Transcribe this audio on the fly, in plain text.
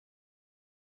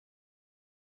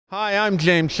Hi, I'm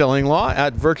James Shillinglaw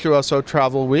at Virtuoso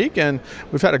Travel Week, and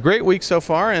we've had a great week so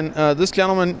far. And this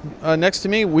gentleman next to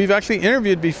me, we've actually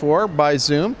interviewed before by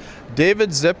Zoom, David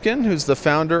Zipkin, who's the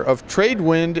founder of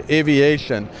Tradewind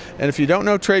Aviation. And if you don't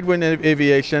know Tradewind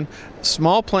Aviation,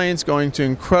 small planes going to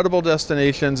incredible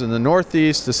destinations in the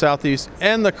Northeast, the Southeast,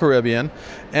 and the Caribbean.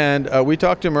 And we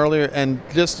talked to him earlier, and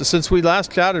just since we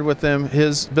last chatted with him,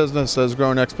 his business has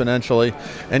grown exponentially.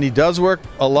 And he does work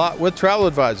a lot with travel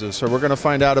advisors. So we're going to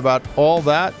find out about all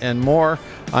that and more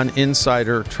on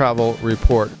Insider Travel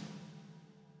Report.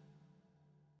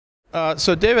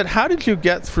 So David, how did you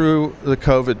get through the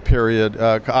COVID period?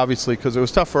 Obviously, because it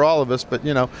was tough for all of us, but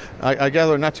I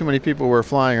gather not too many people were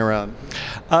flying around.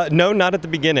 No, not at the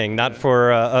beginning, not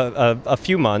for a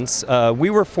few months. We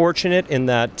were fortunate in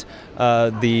that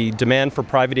the demand for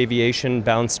private aviation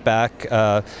bounced back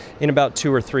in about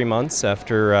 2 or 3 months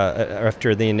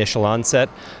after the initial onset.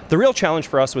 The real challenge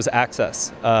for us was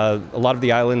access. A lot of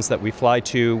the islands that we fly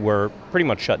to were pretty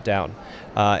much shut down.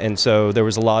 And so there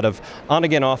was a lot of on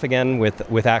again, off again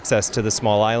with access to the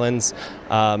small islands,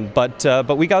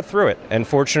 but we got through it. And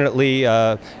fortunately,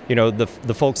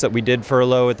 the folks that we did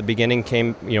furlough at the beginning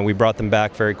came. We brought them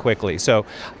back very quickly. So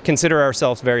consider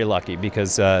ourselves very lucky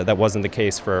because that wasn't the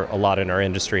case for a lot in our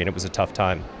industry, and it was a tough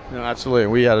time. No, absolutely,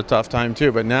 we had a tough time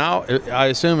too. But now I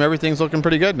assume everything's looking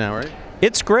pretty good now, right?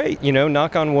 It's great,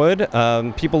 knock on wood.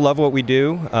 People love what we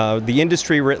do. The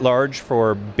industry writ large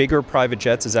for bigger private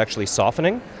jets is actually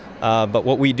softening. But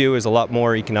what we do is a lot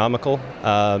more economical,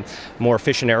 more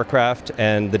efficient aircraft,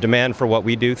 and the demand for what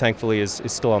we do, thankfully, is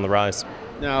still on the rise.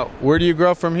 Now, where do you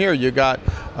grow from here?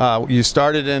 You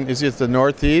started in, is it the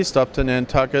Northeast, up to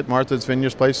Nantucket, Martha's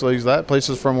Vineyard, places like that,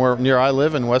 places from near I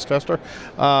live in Westchester,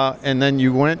 and then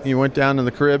you went down in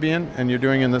the Caribbean, and you're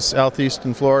doing in the Southeast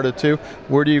in Florida too.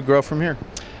 Where do you grow from here?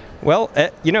 Well,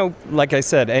 like I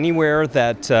said, anywhere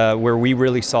that where we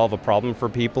really solve a problem for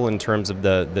people in terms of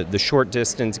the short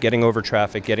distance, getting over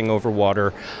traffic, getting over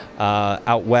water.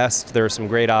 Out west, there are some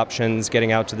great options.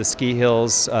 Getting out to the ski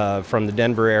hills from the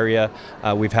Denver area,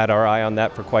 we've had our eye on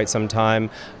that for quite some time.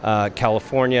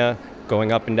 California,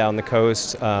 going up and down the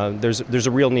coast. There's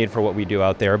a real need for what we do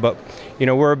out there, but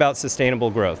we're about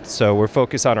sustainable growth. So we're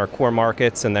focused on our core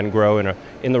markets and then grow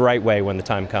in the right way when the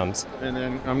time comes. And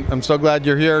then I'm so glad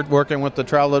you're here working with the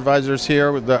travel advisors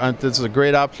here. This is a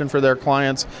great option for their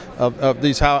clients. Of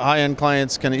these high-end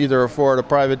clients can either afford a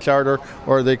private charter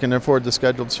or they can afford the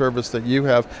scheduled service that you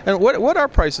have. And what are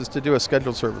prices to do a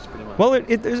scheduled service? Pretty much? Well,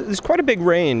 there's quite a big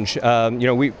range.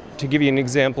 To give you an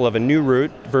example of a new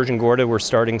route, Virgin Gorda, we're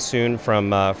starting soon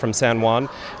from San Juan.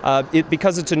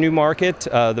 Because it's a new market,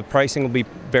 the pricing will be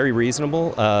very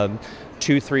reasonable, $200,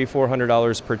 $300,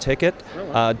 $400 per ticket.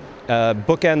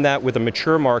 Bookend that with a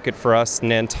mature market for us.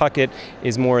 Nantucket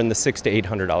is more in the $600 to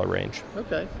 $800 range.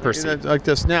 Okay. Per seat. Like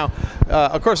this now.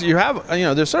 Of course, you have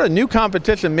there's sort of new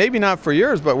competition. Maybe not for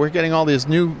yours, but we're getting all these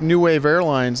new wave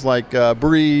airlines like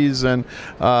Breeze and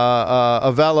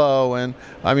Avelo, and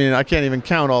I can't even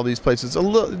count all these places.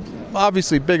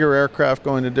 Obviously bigger aircraft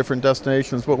going to different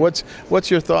destinations. But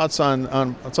what's your thoughts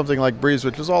on something like Breeze,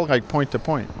 which is all like point to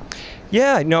point?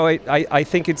 Yeah, no, I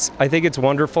think it's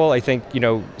wonderful. I think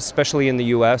especially in the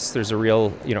U.S., there's a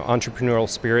real entrepreneurial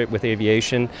spirit with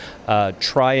aviation,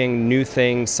 trying new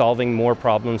things, solving more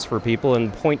problems for people,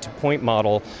 and point-to-point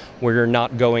model where you're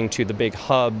not going to the big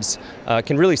hubs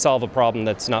can really solve a problem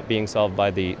that's not being solved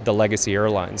by the legacy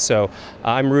airlines. So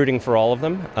I'm rooting for all of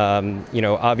them.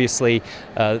 Obviously,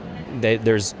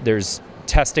 there's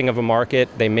testing of a market.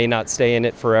 They may not stay in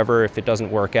it forever if it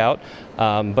doesn't work out.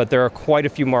 But there are quite a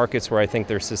few markets where I think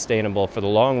they're sustainable for the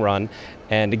long run.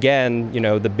 And again,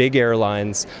 the big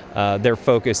airlines, they're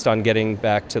focused on getting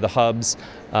back to the hubs,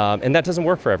 and that doesn't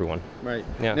work for everyone. Right.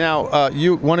 Yeah. Now,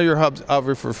 one of your hubs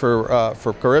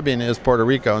for Caribbean is Puerto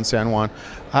Rico and San Juan.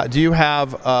 Do you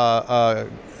have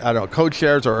code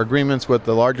shares or agreements with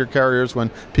the larger carriers when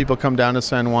people come down to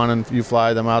San Juan and you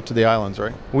fly them out to the islands,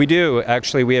 right? We do.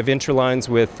 Actually, we have interlines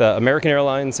with American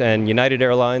Airlines and United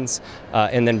Airlines,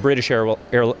 and then British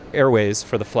Airways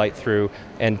for the flight through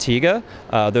Antigua.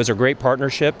 Those are great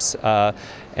partnerships.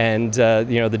 And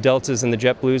the Deltas and the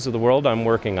JetBlues of the world I'm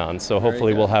working on, so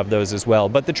hopefully we'll have those as well.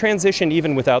 But the transition,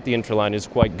 even without the interline, is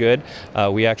quite good.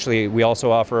 We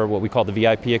also offer what we call the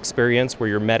VIP experience, where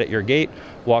you're met at your gate,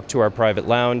 walk to our private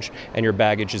lounge, and your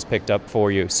baggage is picked up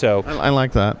for you. So I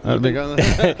like that.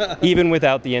 Even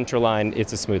without the interline,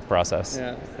 it's a smooth process.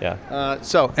 Yeah.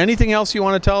 So anything else you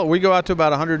want to tell? We go out to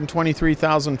about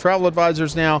 123,000 travel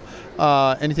advisors now.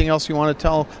 Anything else you want to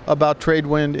tell about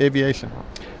Tradewind Aviation?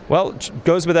 Well, it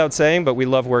goes without saying, but we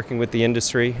love working with the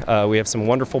industry. We have some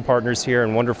wonderful partners here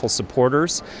and wonderful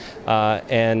supporters,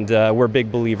 and we're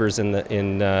big believers in the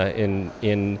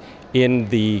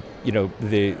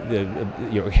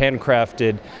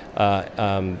handcrafted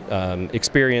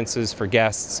experiences for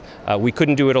guests. We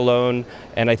couldn't do it alone,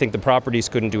 and I think the properties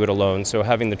couldn't do it alone. So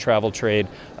having the travel trade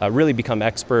really become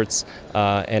experts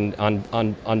and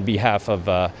on behalf of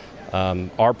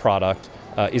our product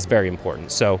is very important.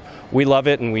 So we love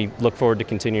it, and we look forward to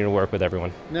continuing to work with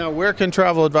everyone. Now, where can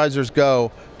travel advisors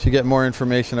go to get more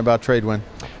information about Tradewind?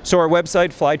 So our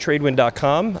website,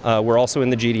 flytradewind.com. We're also in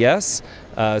the GDS,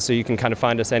 so you can kind of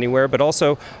find us anywhere. But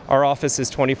also, our office is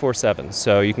 24/7,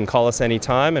 so you can call us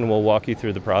anytime, and we'll walk you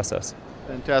through the process.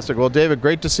 Fantastic. Well, David,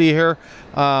 great to see you here.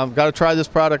 Got to try this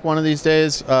product one of these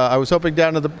days. I was hoping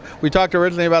we talked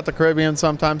originally about the Caribbean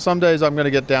sometime. Some days I'm going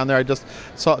to get down there. I just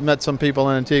met some people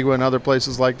in Antigua and other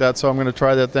places like that, so I'm going to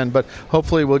try that then. But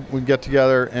hopefully we'll get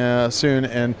together soon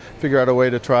and figure out a way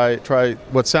to try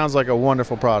what sounds like a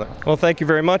wonderful product. Well, thank you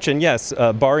very much. And yes,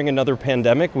 barring another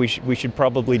pandemic, we should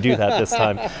probably do that this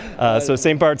time. So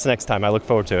St. Bart's next time. I look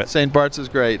forward to it. St. Bart's is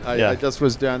great. I just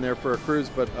was down there for a cruise,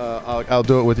 but I'll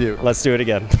do it with you. Let's do it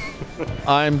again.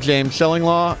 I'm James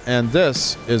Shillinglaw, and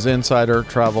this is Insider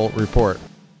Travel Report.